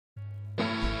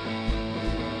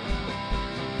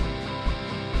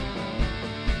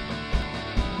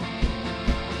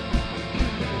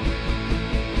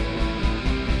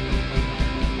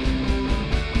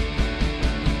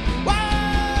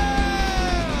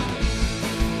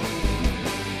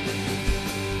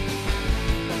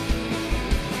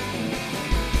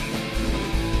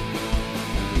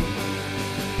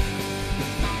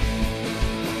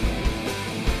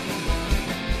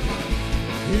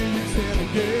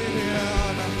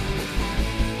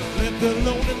Left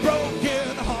alone and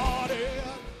broken hearted.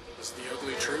 This is The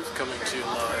Ugly Truth coming to you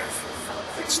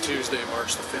live. It's Tuesday,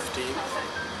 March the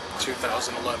 15th,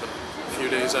 2011. A few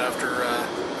days after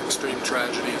extreme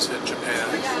tragedies hit Japan.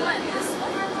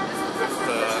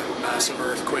 With massive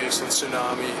earthquakes and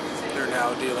tsunami, they're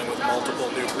now dealing with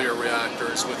multiple nuclear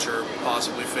reactors which are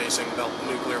possibly facing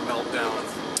nuclear meltdown.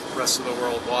 The rest of the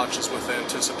world watches with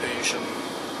anticipation,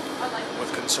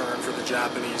 with concern for the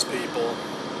Japanese people,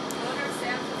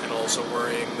 and also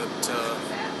worrying that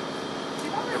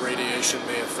the radiation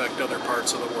may affect other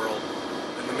parts of the world.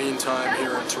 In the meantime,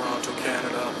 here in Toronto,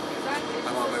 Canada,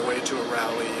 I'm on my way to a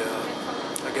rally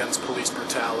against police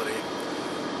brutality.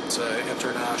 It's an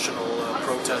international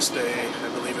protest day. I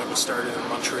believe it was started in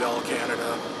Montreal,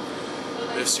 Canada,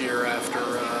 this year after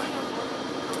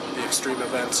the extreme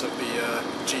events of the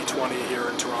G20 here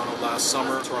in Toronto last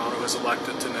summer. Toronto is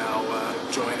elected to now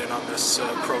join in on this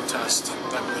protest.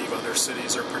 I believe other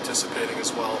cities are participating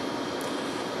as well.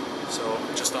 So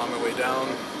just on my way down,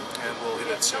 and we'll hit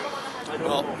it soon.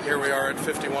 Well, here we are at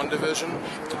 51 Division.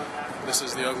 This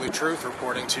is The Ugly Truth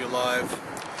reporting to you live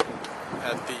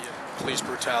at the police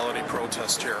brutality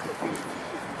protest here.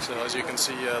 So as you can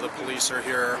see, the police are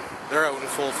here. They're out in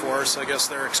full force. I guess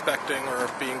they're expecting or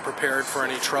being prepared for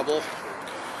any trouble.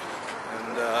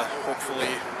 And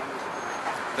hopefully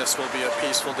this will be a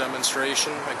peaceful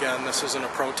demonstration. Again, this isn't a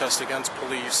protest against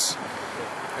police.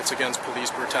 It's against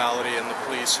police brutality and the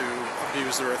police who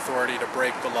abuse their authority to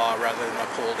break the law rather than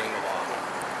upholding the law.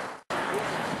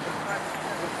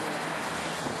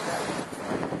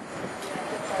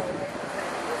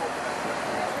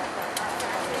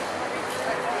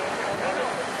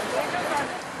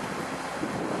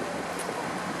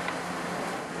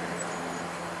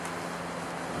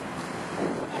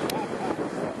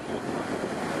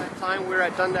 We were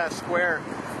at Dundas Square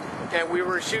and we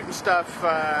were shooting stuff,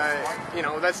 you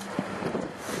know, that's...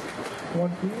 1,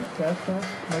 2, test,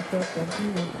 mic test, 1, 2,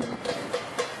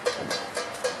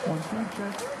 1, 2. 1, 2,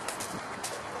 check.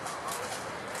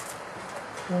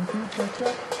 1, 2,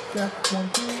 check, 1,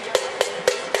 2.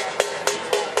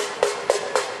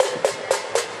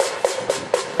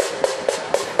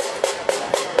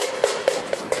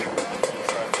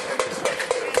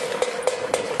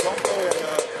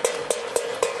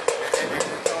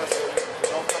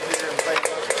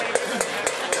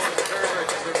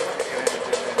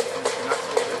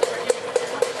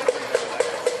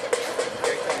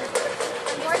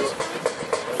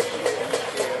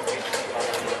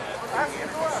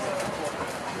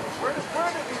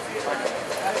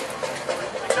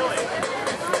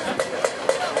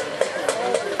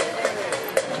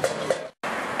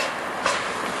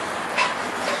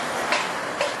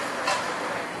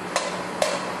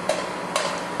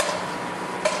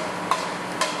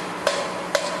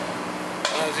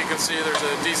 As you can see, there's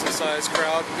a decent-sized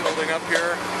crowd building up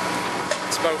here.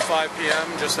 It's about 5 p.m.,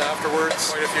 just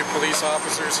afterwards. Quite a few police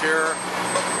officers here,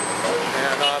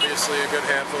 and obviously a good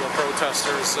handful of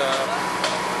protesters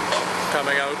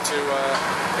coming out to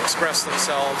express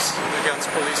themselves against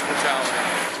police brutality.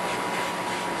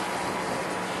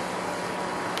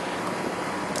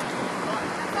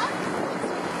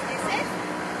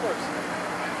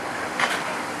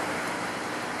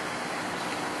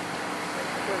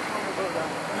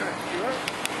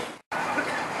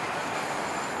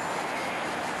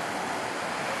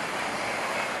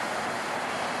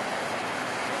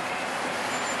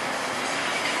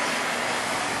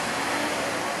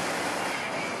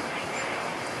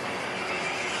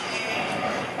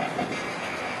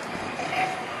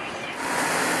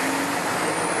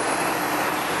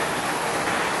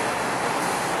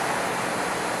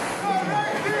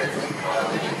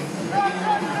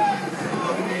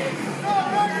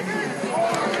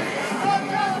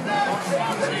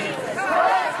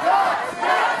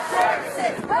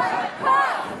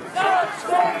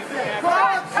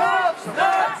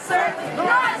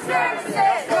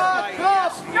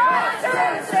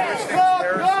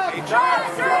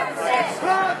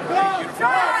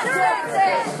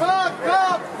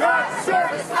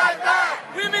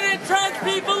 Women and trans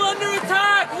people under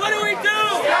attack! What do we do?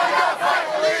 Stand up, fight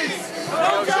police!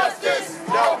 No justice,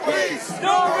 no peace!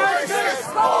 No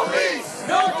racist police!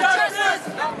 No justice!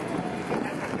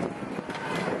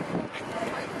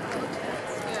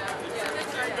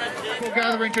 People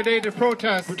gathering today to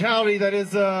protest brutality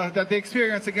that they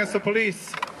experience against the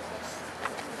police.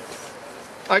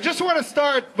 I just want to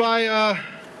start by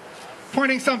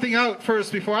pointing something out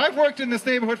first. Before I've worked in this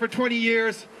neighborhood for 20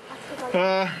 years.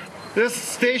 This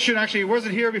station actually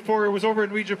wasn't here before. It was over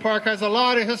in Regent Park. Has a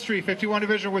lot of history. 51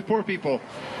 Division with poor people.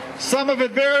 Some of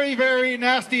it very, very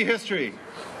nasty history.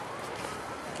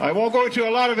 I won't go into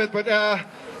a lot of it, but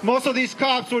most of these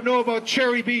cops would know about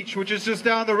Cherry Beach, which is just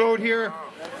down the road here.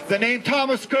 The name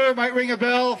Thomas Kerr might ring a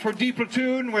bell for D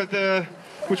Platoon,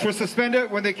 which was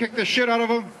suspended when they kicked the shit out of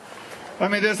him. I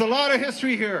mean, there's a lot of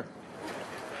history here.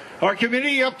 Our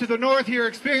community up to the north here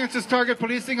experiences target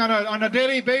policing on a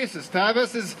daily basis.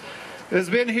 Tavis has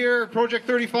been here, Project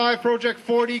 35, Project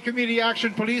 40, community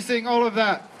action policing, all of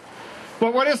that.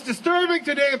 But what is disturbing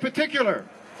today in particular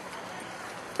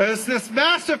is this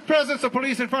massive presence of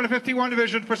police in front of 51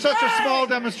 Division for such a small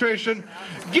demonstration,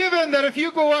 given that if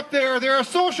you go up there, there are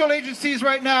social agencies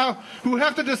right now who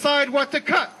have to decide what to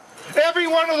cut. Every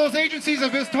one of those agencies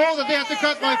have been told that they have to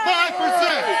cut by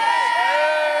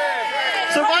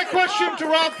 5%. So my question to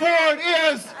Rob Ford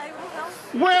is,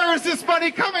 where is this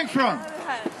money coming from?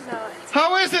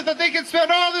 How is it that they can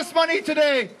spend all this money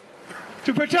today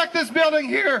to protect this building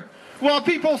here, while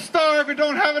people starve and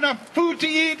don't have enough food to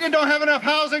eat and don't have enough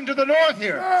housing to the north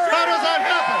here? How does that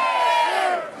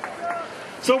happen?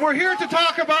 So we're here to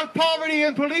talk about poverty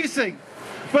and policing.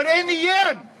 But in the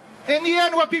end,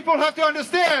 what people have to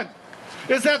understand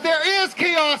is that there is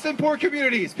chaos in poor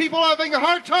communities. People are having a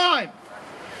hard time.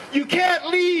 You can't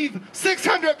leave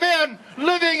 600 men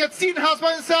living at Seton House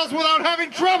by themselves without having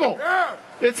trouble.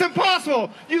 It's impossible.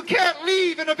 You can't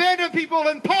leave and abandon people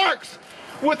in parks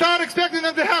without expecting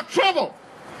them to have trouble.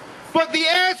 But the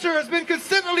answer has been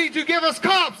consistently to give us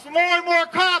cops, more and more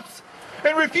cops,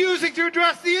 and refusing to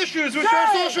address the issues, which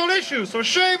are social issues. So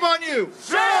shame on you.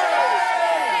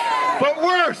 But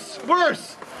worse,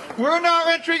 we're now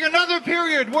entering another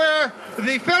period where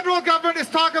the federal government is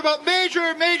talking about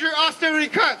major austerity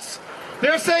cuts.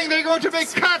 They're saying they're going to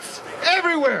make cuts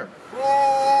everywhere.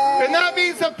 And that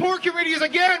means that poor communities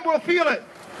again will feel it.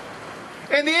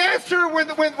 And the answer when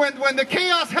the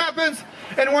chaos happens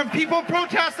and when people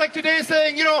protest like today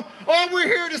saying, you know, all we're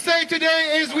here to say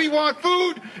today is we want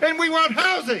food and we want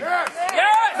housing. Yes.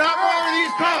 Not more of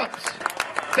these cops.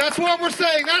 That's what we're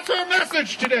saying. That's our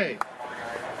message today.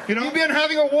 You know, you've been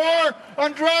having a war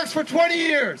on drugs for 20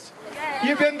 years.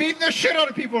 You've been beating the shit out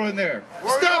of people in there.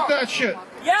 Stop that shit.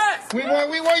 Yes. We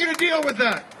want you to deal with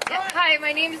that. Hi,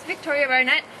 my name is Victoria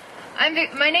Barnett.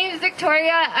 My name is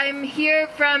Victoria. I'm here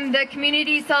from the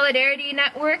Community Solidarity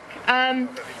Network.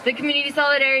 The Community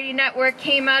Solidarity Network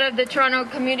came out of the Toronto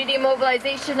Community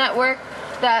Mobilization Network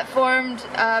that formed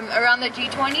around the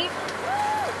G20.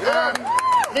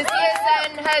 The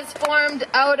CSN has formed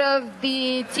out of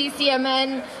the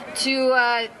TCMN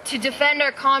to defend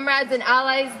our comrades and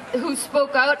allies who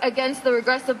spoke out against the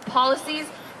regressive policies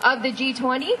of the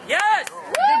G20. Yes!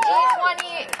 The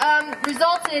G20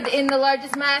 resulted in the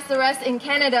largest mass arrest in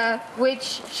Canada,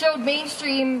 which showed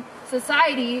mainstream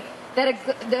society that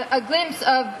a glimpse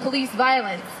of police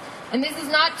violence. And this is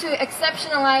not to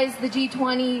exceptionalize the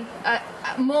G20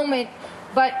 moment,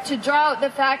 but to draw out the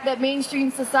fact that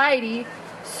mainstream society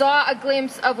saw a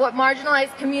glimpse of what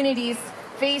marginalized communities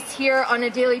face here on a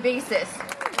daily basis.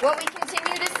 What we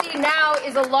continue to see now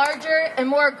is a larger and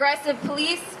more aggressive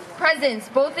police presence,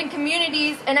 both in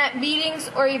communities and at meetings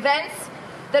or events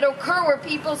that occur where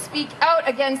people speak out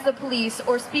against the police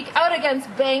or speak out against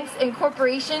banks and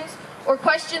corporations or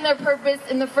question their purpose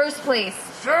in the first place.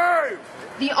 Sure.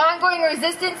 The ongoing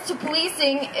resistance to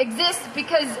policing exists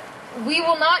because we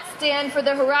will not stand for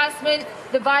the harassment,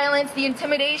 the violence, the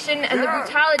intimidation, and the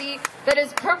brutality that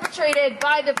is perpetrated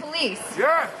by the police.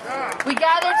 We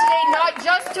gather today not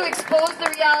just to expose the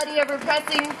reality of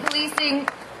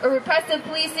repressive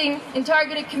policing in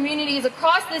targeted communities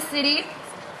across the city,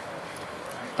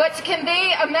 but to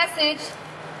convey a message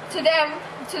to them,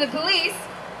 to the police,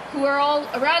 who are all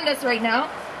around us right now,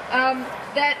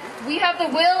 that we have the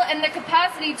will and the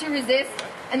capacity to resist,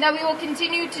 and that we will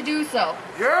continue to do so.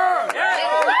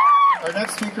 Our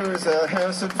next speaker is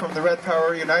Harrison from the Red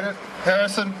Power United.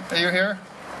 Harrison, are you here?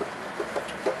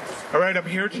 All right, I'm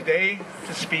here today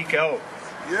to speak out.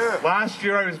 Last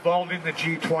year I was involved in the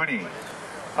G20.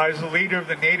 I was the leader of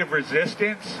the Native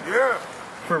Resistance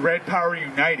for Red Power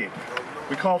United.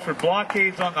 We called for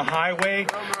blockades on the highway.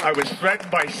 I was threatened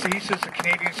by CSIS, the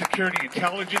Canadian Security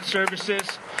Intelligence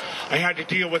Services. I had to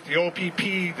deal with the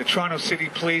OPP, the Toronto City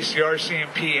Police, the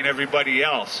RCMP, and everybody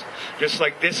else, just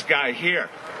like this guy here,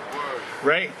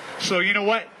 right? So you know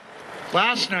what?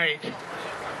 Last night,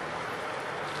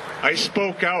 I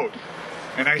spoke out,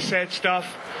 and I said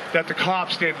stuff that the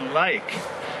cops didn't like.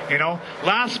 You know,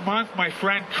 last month my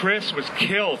friend Chris was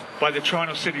killed by the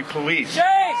Toronto City Police. He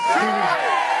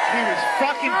was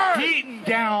fucking beaten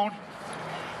down.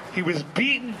 He was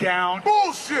beaten down.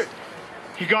 Bullshit!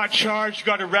 He got charged,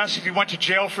 got arrested, he went to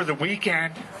jail for the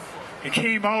weekend. He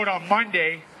came out on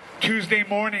Monday. Tuesday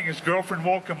morning his girlfriend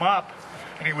woke him up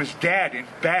and he was dead in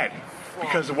bed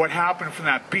because of what happened from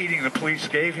that beating the police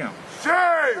gave him.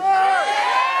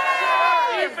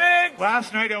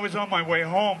 Last night I was on my way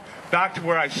home back to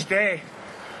where I stay,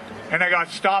 and I got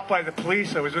stopped by the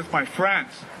police. I was with my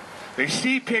friends. They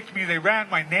C-picked me. They ran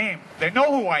my name. They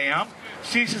know who I am.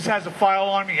 CSIS has a file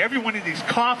on me. Every one of these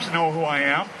cops know who I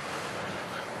am.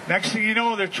 Next thing you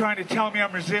know, they're trying to tell me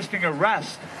I'm resisting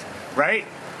arrest, right?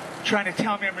 Trying to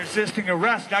tell me I'm resisting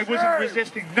arrest. I wasn't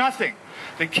resisting nothing.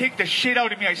 They kicked the shit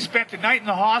out of me. I spent the night in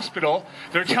the hospital.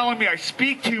 They're telling me I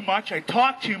speak too much, I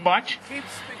talk too much,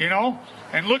 you know?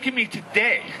 And look at me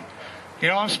today. You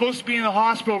know, I'm supposed to be in the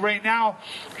hospital right now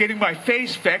getting my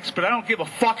face fixed, but I don't give a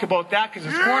fuck about that because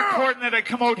it's more important that I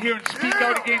come out here and speak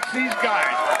out against these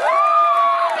guys.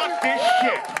 Fuck this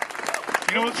shit.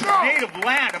 You know, this is native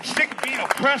land. I'm sick of being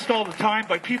oppressed all the time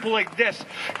by people like this.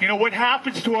 You know, what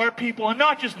happens to our people, and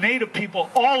not just native people,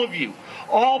 all of you,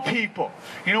 all people.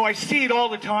 You know, I see it all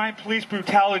the time, police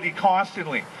brutality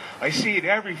constantly. I see it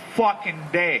every fucking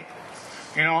day.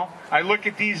 You know, I look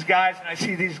at these guys and I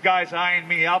see these guys eyeing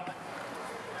me up.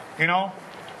 You know,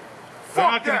 they're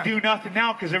not going to do nothing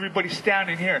now because everybody's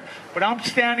standing here. But I'm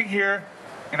standing here,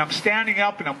 and I'm standing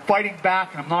up, and I'm fighting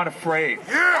back, and I'm not afraid.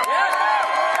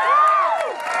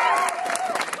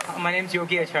 My name's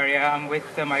Yogi Acharya. I'm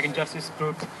with the migrant justice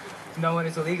group No One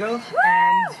Is Illegal.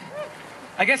 And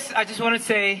I guess I just want to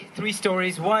say 3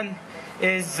 stories. One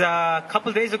is a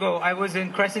couple days ago, I was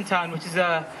in Crescent Town, which is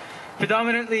a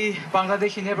predominantly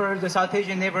Bangladeshi neighborhood, the South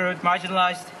Asian neighborhood,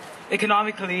 marginalized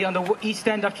economically on the east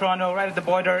end of Toronto, right at the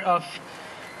border of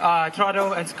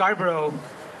Toronto and Scarborough.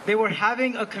 They were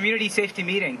having a community safety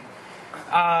meeting.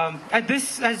 And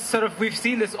this has sort of, we've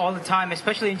seen this all the time,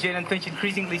 especially in Jane and Finch,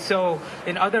 increasingly so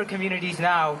in other communities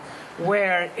now,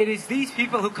 where it is these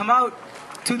people who come out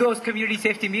to those community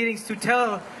safety meetings to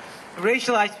tell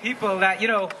racialized people that, you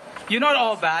know, you're not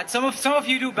all bad. Some of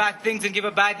you do bad things and give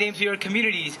a bad name to your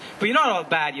communities, but you're not all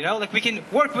bad, you know? Like, we can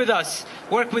work with us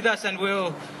and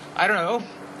we'll, I don't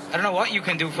know what you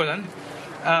can do for them,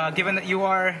 given that you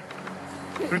are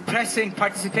repressing,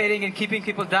 participating, and keeping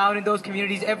people down in those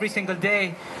communities every single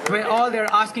day, when all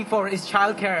they're asking for is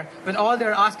childcare, when all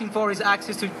they're asking for is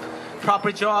access to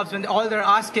proper jobs, when all they're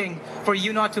asking for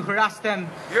you not to harass them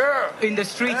in the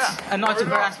streets and not to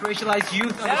harass racialized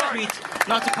youth on the streets,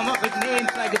 not to come up with names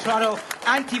like the Toronto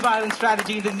anti-violence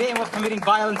strategy in the name of committing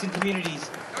violence in communities.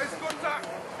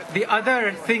 The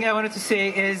other thing I wanted to say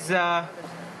is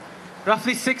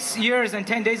roughly 6 years and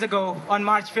 10 days ago, on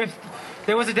March 5th,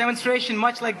 there was a demonstration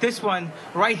much like this one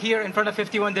right here in front of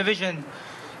 51 Division.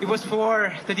 It was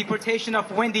for the deportation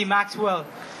of Wendy Maxwell,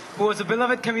 who was a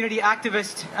beloved community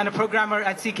activist and a programmer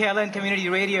at CKLN Community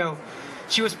Radio.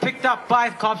 She was picked up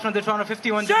by cops from the Toronto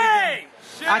 51 Division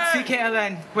at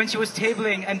CKLN when she was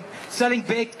tabling and selling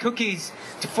baked cookies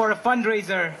for a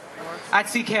fundraiser at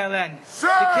CKLN.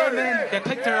 They came in, they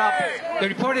picked her up, they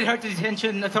reported her to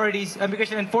detention authorities,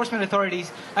 immigration enforcement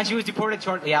authorities, and she was deported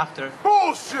shortly after.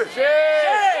 Bullshit!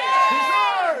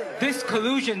 This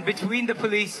collusion between the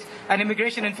police and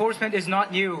immigration enforcement is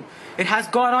not new. It has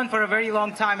gone on for a very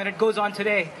long time, and it goes on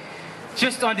today.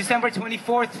 Just on December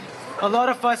 24th, a lot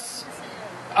of us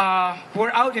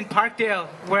were out in Parkdale,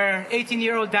 where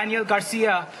 18-year-old Daniel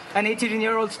Garcia, an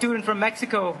 18-year-old student from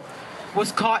Mexico,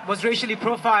 was racially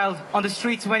profiled on the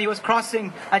streets when he was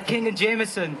crossing at King and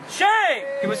Jameson. Shame!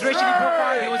 He was racially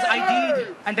profiled, he was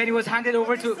ID'd, and then he was handed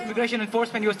over to immigration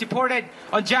enforcement. He was deported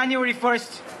on January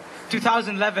 1st,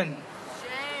 2011.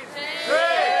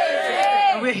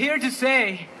 And we're here to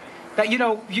say that, you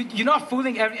know, you're not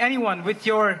fooling anyone with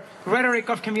your rhetoric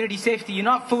of community safety. You're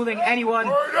not fooling anyone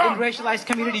in racialized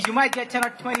communities. You might get 10 or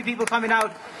 20 people coming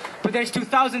out, but there's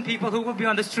 2,000 people who will be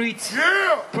on the streets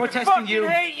protesting you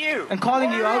and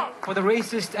calling you out for the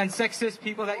racist and sexist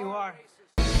people that you are.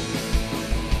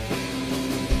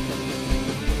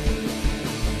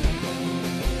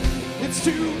 It's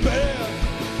too bad.